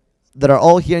that are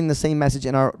all hearing the same message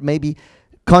and are maybe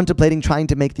contemplating trying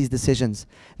to make these decisions.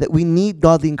 That we need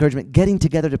godly encouragement, getting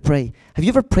together to pray. Have you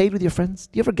ever prayed with your friends?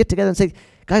 Do you ever get together and say,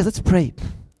 guys, let's pray?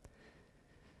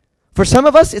 For some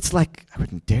of us, it's like, I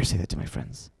wouldn't dare say that to my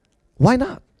friends. Why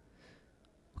not?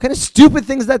 What kind of stupid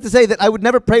things is that to say that I would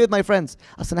never pray with my friends?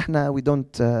 We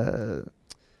don't, that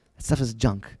stuff is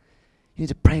junk. You need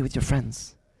to pray with your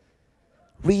friends.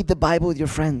 Read the Bible with your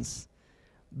friends.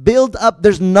 Build up.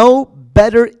 There's no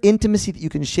better intimacy that you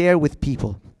can share with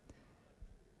people.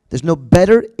 There's no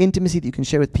better intimacy that you can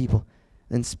share with people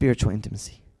than spiritual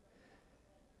intimacy.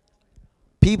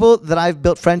 People that I've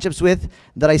built friendships with,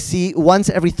 that I see once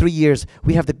every 3 years,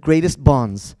 we have the greatest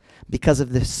bonds because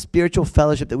of the spiritual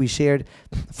fellowship that we shared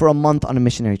for a month on a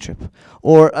missionary trip,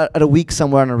 or at a week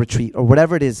somewhere on a retreat, or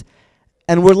whatever it is.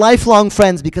 And we're lifelong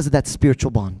friends because of that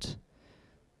spiritual bond.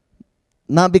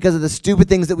 Not because of the stupid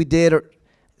things that we did, or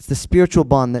it's the spiritual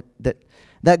bond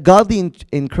that godly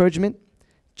encouragement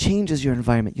changes your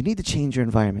environment. You need to change your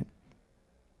environment.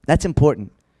 That's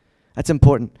important. That's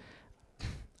important.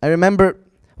 I remember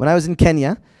when I was in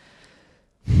Kenya,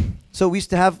 so we used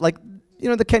to have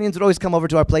the Kenyans would always come over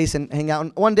to our place and hang out.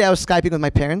 And one day I was Skyping with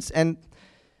my parents, and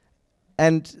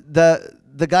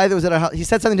the guy that was at our house, he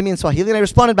said something to me in Swahili, and I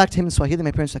responded back to him in Swahili.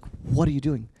 My parents were like, what are you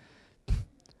doing?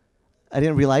 I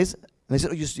didn't realize. And they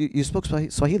said, oh, you spoke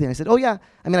Swahili. And I said, oh yeah.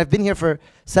 I mean, I've been here for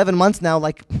 7 months now.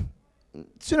 Like,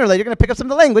 sooner or later, you're going to pick up some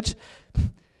of the language.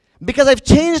 Because I've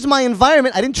changed my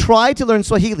environment. I didn't try to learn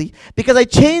Swahili. Because I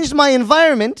changed my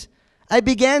environment, I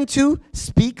began to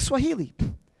speak Swahili.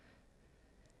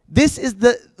 This is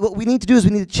what we need to do is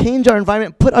we need to change our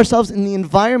environment, put ourselves in the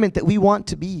environment that we want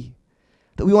to be,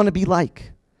 that we want to be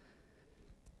like.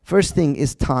 First thing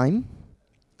is time,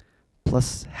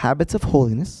 plus habits of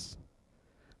holiness,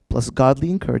 plus godly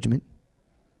encouragement,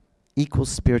 equals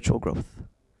spiritual growth.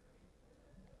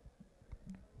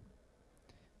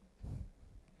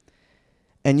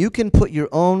 And you can put your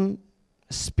own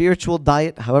spiritual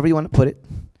diet, however you want to put it.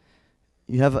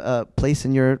 You have a place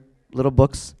in your little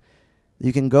books.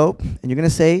 You can go and you're going to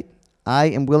say, I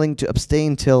am willing to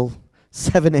abstain till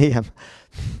 7 a.m.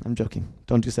 I'm joking.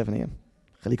 Don't do 7 a.m.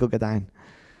 خليكوا جدعان.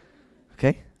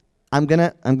 Okay? I'm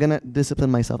gonna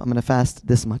discipline myself. I'm gonna fast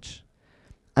this much.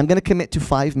 I'm gonna commit to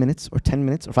 5 minutes or 10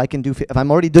 minutes. Or if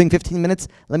I'm already doing 15 minutes,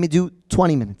 let me do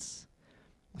 20 minutes.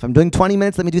 If I'm doing 20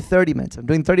 minutes, let me do 30 minutes. If I'm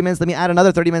doing 30 minutes, let me add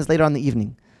another 30 minutes later on in the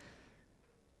evening.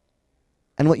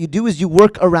 And what you do is you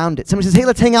work around it. Somebody says, hey,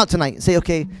 let's hang out tonight. Say,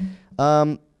 okay,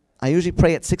 I usually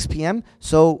pray at 6 p.m.,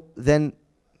 so then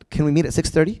can we meet at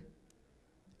 6:30?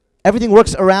 Everything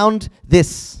works around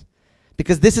this.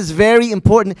 Because this is very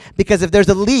important, because if there's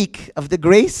a leak of the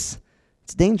grace,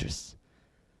 it's dangerous.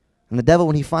 And the devil,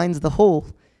 when he finds the hole,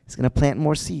 is going to plant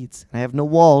more seeds. And I have no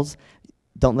walls.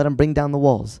 Don't let him bring down the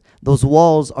walls. Those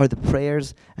walls are the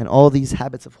prayers and all these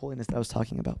habits of holiness that I was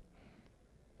talking about.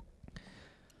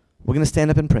 We're going to stand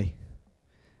up and pray.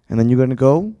 And then you're going to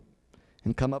go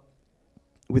and come up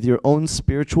with your own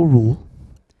spiritual rule.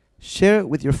 Share it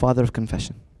with your father of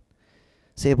confession.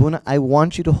 Say, Abuna, I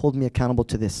want you to hold me accountable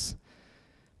to this.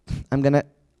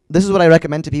 This is what I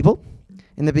recommend to people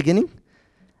in the beginning.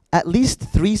 At least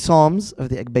 3 psalms of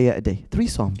the Agbayah a day. 3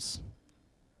 psalms.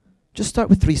 Just start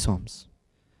with 3 psalms.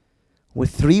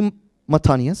 With 3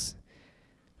 mataniyas.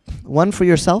 1 for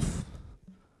yourself.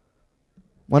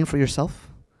 1 for yourself.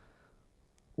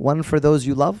 1 for those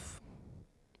you love.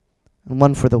 And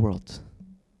 1 for the world.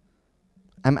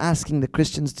 I'm asking the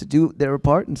Christians to do their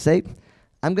part and say,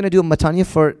 I'm going to do a matanya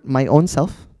for my own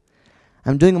self.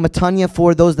 I'm doing a matanya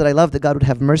for those that I love, that God would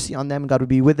have mercy on them, God would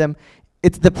be with them.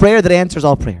 It's the prayer that answers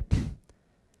all prayer.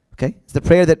 Okay? It's the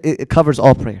prayer that it covers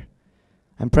all prayer.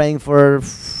 I'm praying for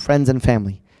friends and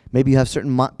family. Maybe you have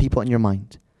certain people in your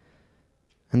mind.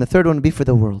 And the third one would be for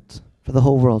the world, for the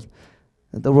whole world,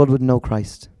 that the world would know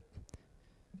Christ.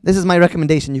 This is my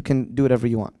recommendation. You can do whatever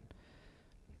you want.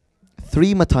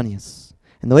 3 matanyas.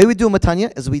 And the way we do a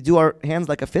matanya is we do our hands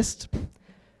like a fist, and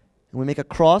we make a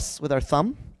cross with our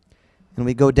thumb, and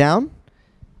we go down,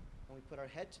 and we put our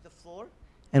head to the floor,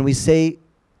 and we say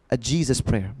a Jesus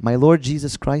prayer. My Lord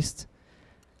Jesus Christ,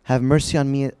 have mercy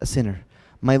on me, a sinner.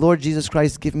 My Lord Jesus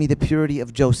Christ, give me the purity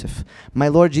of Joseph. My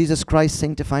Lord Jesus Christ,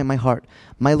 sanctify my heart.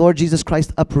 My Lord Jesus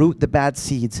Christ, uproot the bad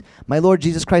seeds. My Lord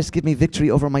Jesus Christ, give me victory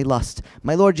over my lust.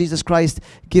 My Lord Jesus Christ,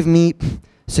 give me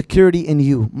security in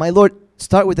you. My Lord,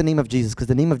 start with the name of Jesus, because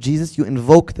the name of Jesus, you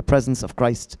invoke the presence of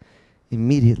Christ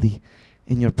immediately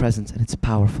in your presence, and it's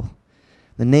powerful.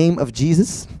 The name of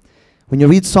Jesus. When you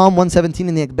read Psalm 117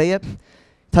 in the Agbayah, it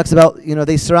talks about,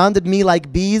 they surrounded me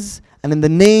like bees, and in the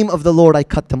name of the Lord I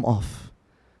cut them off.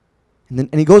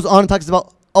 And he goes on and talks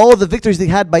about all the victories they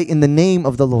had in the name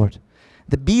of the Lord.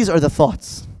 The bees are the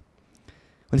thoughts.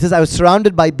 When he says I was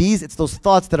surrounded by bees, it's those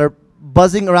thoughts that are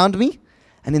buzzing around me,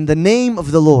 and in the name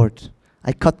of the Lord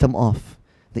I cut them off.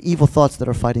 The evil thoughts that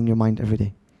are fighting your mind every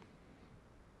day.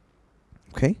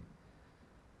 Okay?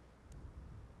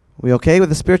 We okay with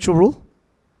the spiritual rule?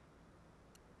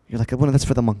 You're like, well, that's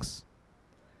for the monks.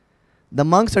 The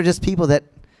monks are just people that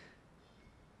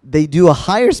they do a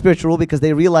higher spiritual rule because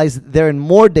they realize they're in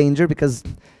more danger because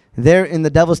they're in the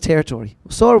devil's territory.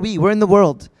 So are we. We're in the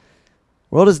world. The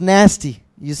world is nasty.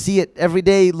 You see it every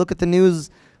day. Look at the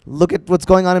news. Look at what's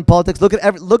going on in politics. Look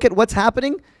at what's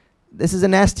happening. This is a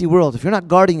nasty world. If you're not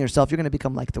guarding yourself, you're going to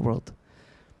become like the world.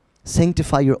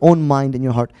 Sanctify your own mind and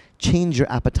your heart. Change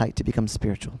your appetite to become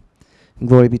spiritual. And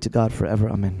glory be to God forever.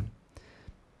 Amen.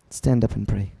 Stand up and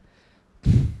pray.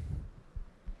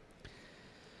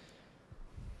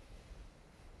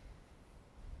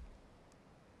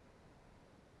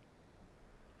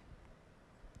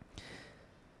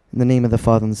 In the name of the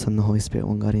Father, and the Son, and the Holy Spirit,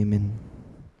 one God, amen.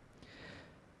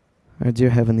 Our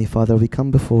dear Heavenly Father, we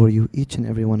come before you, each and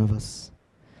every one of us,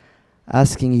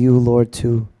 asking you, Lord,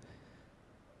 to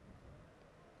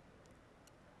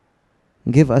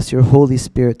give us your Holy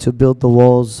Spirit to build the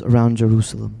walls around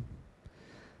Jerusalem,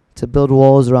 to build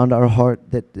walls around our heart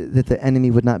that the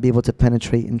enemy would not be able to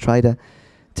penetrate and try to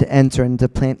enter and to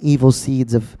plant evil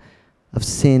seeds of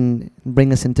sin, and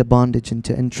bring us into bondage and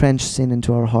to entrench sin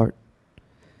into our heart.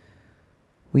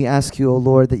 We ask you, O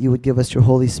Lord, that you would give us your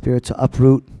Holy Spirit to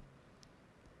uproot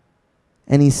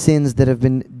any sins that have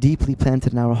been deeply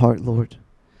planted in our heart, Lord.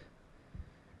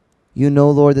 You know,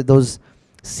 Lord, that those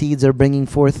seeds are bringing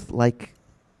forth like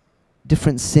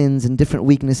different sins and different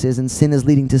weaknesses, and sin is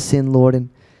leading to sin, Lord, and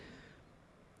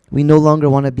we no longer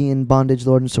want to be in bondage,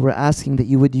 Lord, and so we're asking that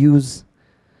you would use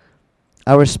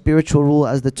our spiritual rule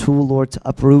as the tool, Lord, to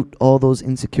uproot all those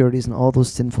insecurities and all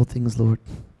those sinful things, Lord.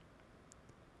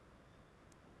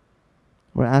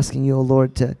 We're asking you, O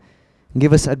Lord, to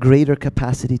give us a greater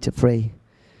capacity to pray,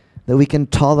 that we can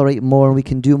tolerate more and we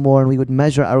can do more, and we would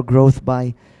measure our growth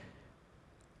by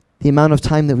the amount of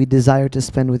time that we desire to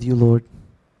spend with you, Lord.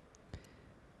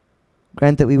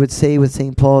 Grant that we would say with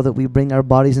St. Paul that we bring our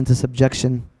bodies into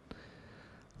subjection,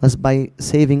 lest by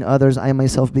saving others I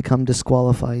myself become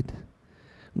disqualified.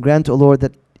 Grant, O Lord,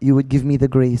 that you would give me the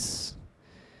grace.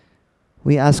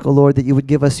 We ask, O Lord, that you would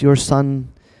give us your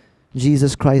Son,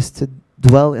 Jesus Christ, to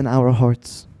dwell in our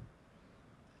hearts.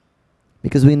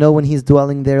 Because we know when he's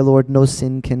dwelling there, Lord, no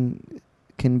sin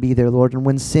can be there, Lord. And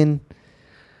when sin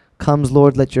comes,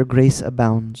 Lord, let your grace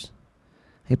abound.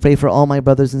 I pray for all my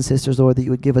brothers and sisters, Lord, that you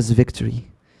would give us victory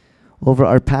over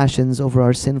our passions, over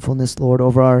our sinfulness, Lord,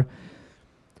 over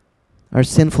our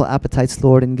sinful appetites,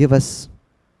 Lord, and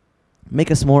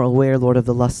make us more aware, Lord, of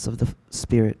the lusts of the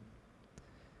Spirit.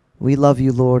 We love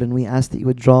you, Lord, and we ask that you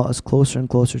would draw us closer and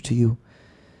closer to you.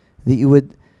 That you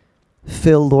would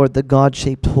fill, Lord, the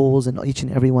God-shaped holes in each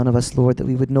and every one of us, Lord, that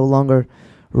we would no longer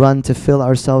run to fill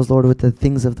ourselves, Lord, with the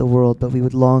things of the world, but we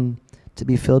would long to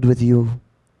be filled with you.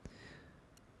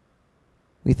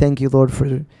 We thank you, Lord,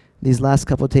 for these last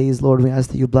couple of days. Lord, we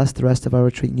ask that you bless the rest of our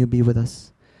retreat and you be with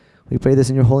us. We pray this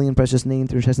in your holy and precious name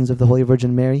through the intercessions of the Holy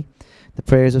Virgin Mary, the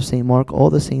prayers of St. Mark, all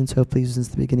the saints who have pleased since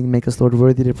the beginning. Make us, Lord,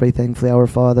 worthy to pray thankfully, our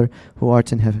Father, who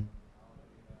art in heaven.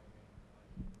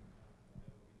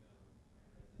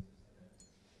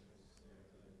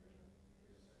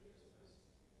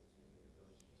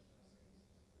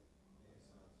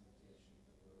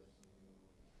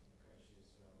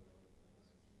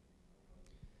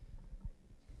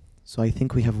 So I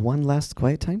think we have one last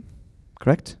quiet time,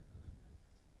 correct?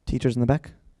 Teachers in the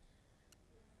back?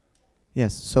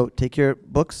 Yes, so take your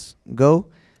books, go,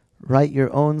 write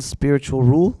your own spiritual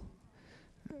rule,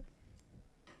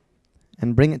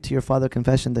 and bring it to your Father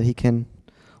Confession that he can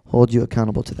hold you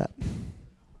accountable to that.